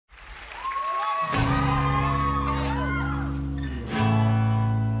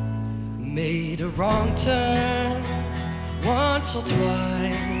a wrong turn once or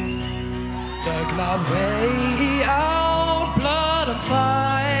twice, dug my way out, blood and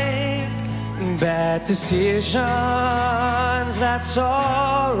fight. Bad decisions, that's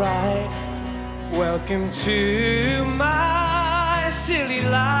alright. Welcome to my silly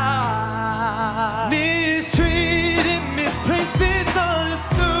life. Mistreated, misplaced,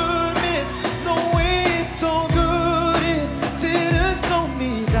 misunderstood, no way it's all good, it didn't slow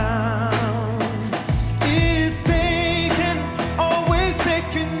me down. It's taken, always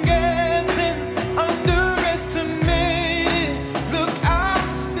second guessing, underestimated, look,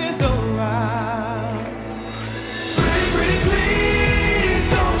 I'm still around. Pretty, pretty please,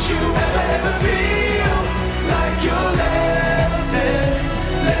 don't you ever feel like you're less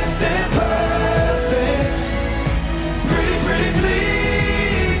than perfect. Pretty, pretty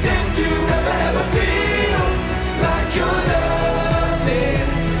please, don't you ever feel like you're nothing.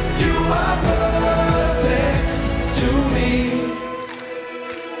 You are perfect to me.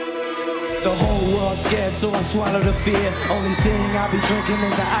 The whole world's scared, so I swallow the fear. Only thing I'll be drinking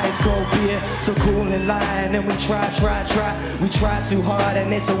is an ice cold beer. So cool and lying, and we try. We try too hard,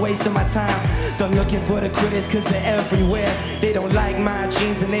 and it's a waste of my time. Done looking for the critics, cause they're everywhere. They don't like my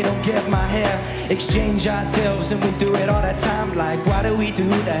jeans, and they don't get my hair. Exchange ourselves, and we do it all the time. Like, why do we do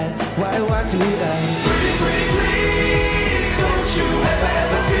that? Why do I do that? Pretty, pretty please, don't you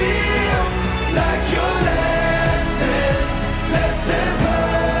ever feel like you're less than perfect.